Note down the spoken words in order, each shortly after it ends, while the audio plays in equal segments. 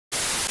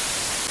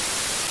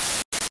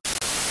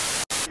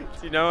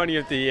Do you know any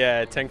of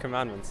the 10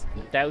 Commandments?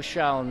 Thou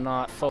shalt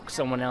not fuck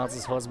someone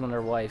else's husband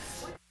or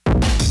wife.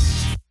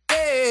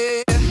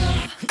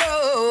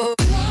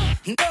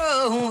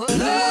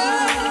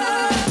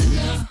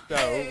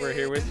 So, we're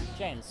here with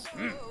James.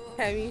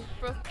 Hemi,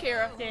 Brooke,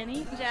 Kira,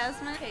 Danny,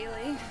 Jasmine,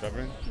 Haley,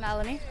 Dublin.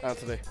 Melanie,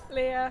 Anthony.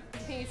 Leah.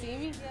 Can you see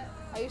me?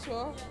 Are you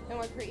sure? Am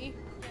I pretty?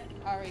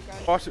 Alright,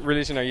 great. What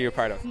religion are you a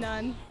part of?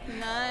 none.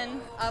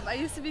 I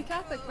used to be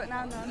Catholic, but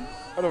now none.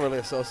 I don't really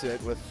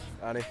associate with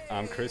any.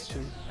 I'm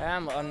Christian.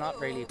 I'm not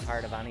really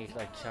part of any,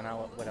 like, you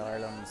know, with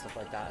Ireland and stuff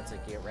like that. It's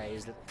like you get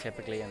raised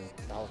typically in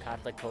the whole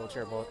Catholic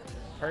culture. But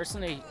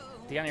personally,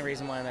 the only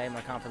reason why I made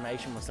my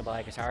confirmation was to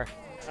buy a guitar.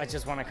 I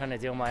just want to kind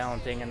of do my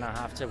own thing and not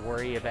have to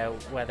worry about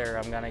whether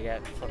I'm going to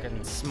get fucking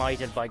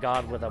smited by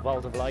God with a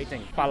bolt of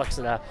lightning. Bollocks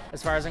to that.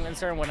 As far as I'm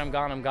concerned, when I'm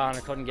gone, I'm gone.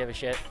 I couldn't give a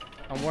shit.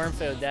 I'm worm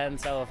food then,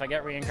 so if I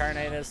get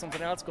reincarnated as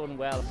something else, good and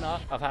well. If not,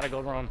 I've had a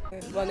good run.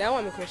 Well, now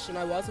I'm a Christian.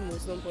 I was a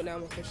Muslim, but now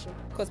I'm a Christian.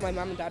 Because my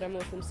mum and dad are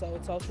Muslim, so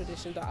it's all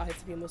tradition that I have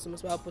to be a Muslim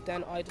as well. But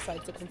then I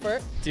decided to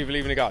convert. Do you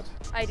believe in a God?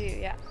 I do,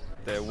 yeah.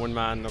 The one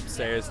man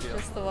upstairs deal?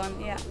 Just the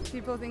one, yeah.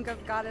 People think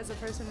of God as a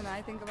person and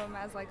I think of him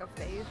as like a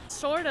faith.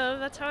 Sort of,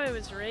 that's how I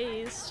was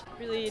raised.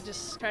 Really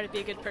just try to be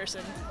a good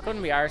person.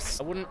 Couldn't be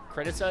arsed. I wouldn't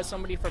criticise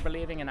somebody for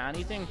believing in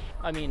anything.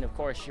 I mean, of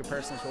course, your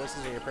personal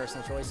choices are your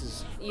personal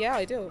choices. Yeah,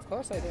 I do. Of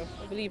course I do.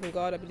 I believe in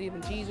God. I believe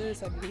in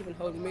Jesus. I believe in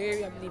Holy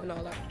Mary. I believe in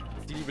all that.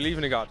 Do you believe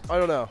in a God? I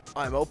don't know.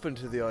 I'm open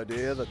to the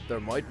idea that there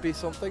might be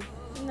something.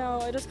 No,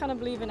 I just kind of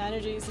believe in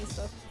energies and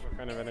stuff. What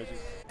kind of energy?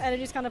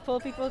 Energies kind of pull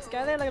people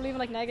together. Like I believe in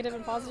like negative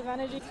and positive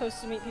energy. Supposed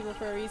to meet people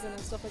for a reason and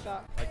stuff like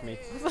that. Like me.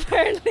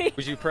 Apparently.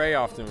 Would you pray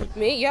often?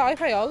 Me? Yeah, I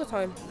pray all the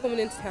time. Coming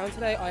into town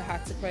today, I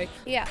had to pray.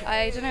 Yeah,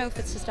 I don't know if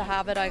it's just a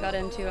habit I got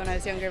into when I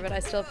was younger, but I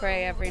still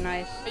pray every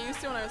night. I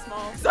used to when I was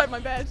small. Beside my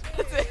bed.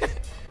 That's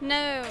it.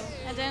 No,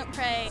 I don't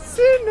pray.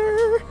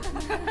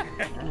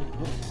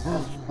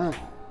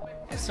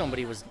 If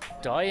somebody was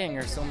dying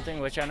or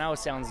something, which I know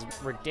sounds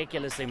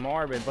ridiculously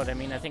morbid, but I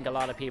mean, I think a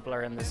lot of people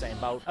are in the same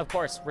boat. Of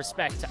course,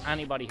 respect to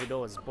anybody who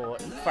does,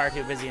 but far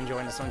too busy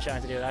enjoying the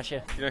sunshine to do that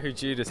shit. Do you know who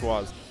Judas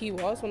was? He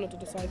was one of the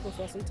disciples,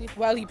 wasn't he?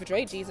 Well, he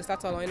betrayed Jesus,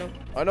 that's all I know.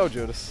 I know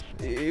Judas.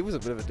 He was a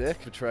bit of a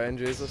dick, betraying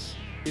Jesus.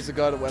 He's the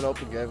guy that went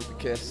up and gave him the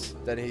kiss.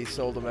 Then he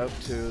sold him out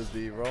to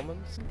the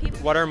Romans.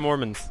 What are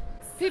Mormons?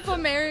 People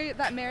marry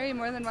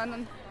more than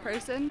one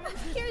person.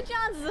 Kira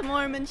Johns is a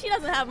Mormon. She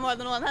doesn't have more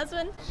than one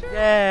husband.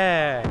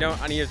 Yeah! Do you know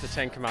any of the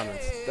 10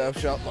 Commandments? Thou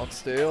shalt not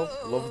steal,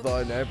 love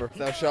thy neighbour.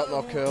 Thou shalt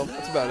not kill.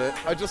 That's about it.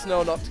 I just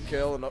know not to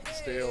kill and not to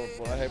steal,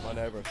 but I hate my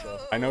neighbour, so.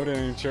 I know that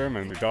in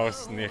German. Du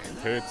darfst nicht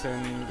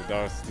töten, du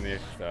darfst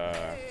nicht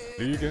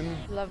lügen.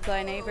 Love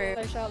thy neighbour.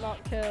 Thou shalt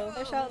not kill.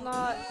 Thou shalt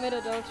not commit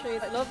adultery.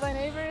 Like, love thy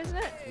neighbour, isn't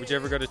it? Would you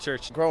ever go to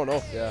church? Growing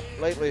up, yeah.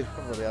 Lately, I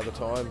haven't really had the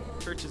time.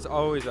 Church is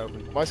always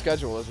open. My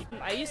schedule isn't.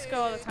 I used to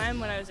go all the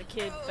time when I was a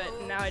kid, but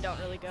now I don't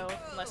really go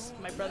unless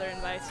my brother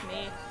invites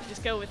me. I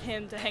just go with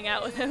him to hang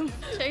out with him.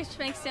 Church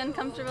makes me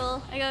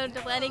uncomfortable. I go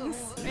to weddings.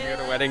 You go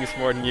to weddings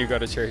more than you go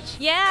to church.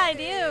 Yeah, I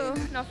do.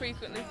 Not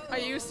frequently. I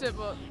used to,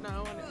 but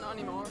no, not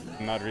anymore.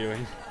 Not really,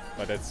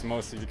 but that's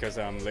mostly because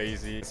I'm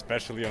lazy,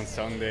 especially on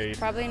Sunday.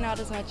 Probably not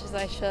as much as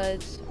I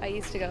should. I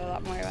used to go a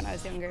lot more when I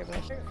was younger,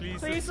 but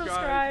Please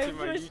subscribe to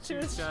my to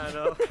YouTube his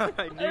channel.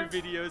 New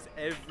videos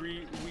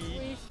every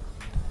week.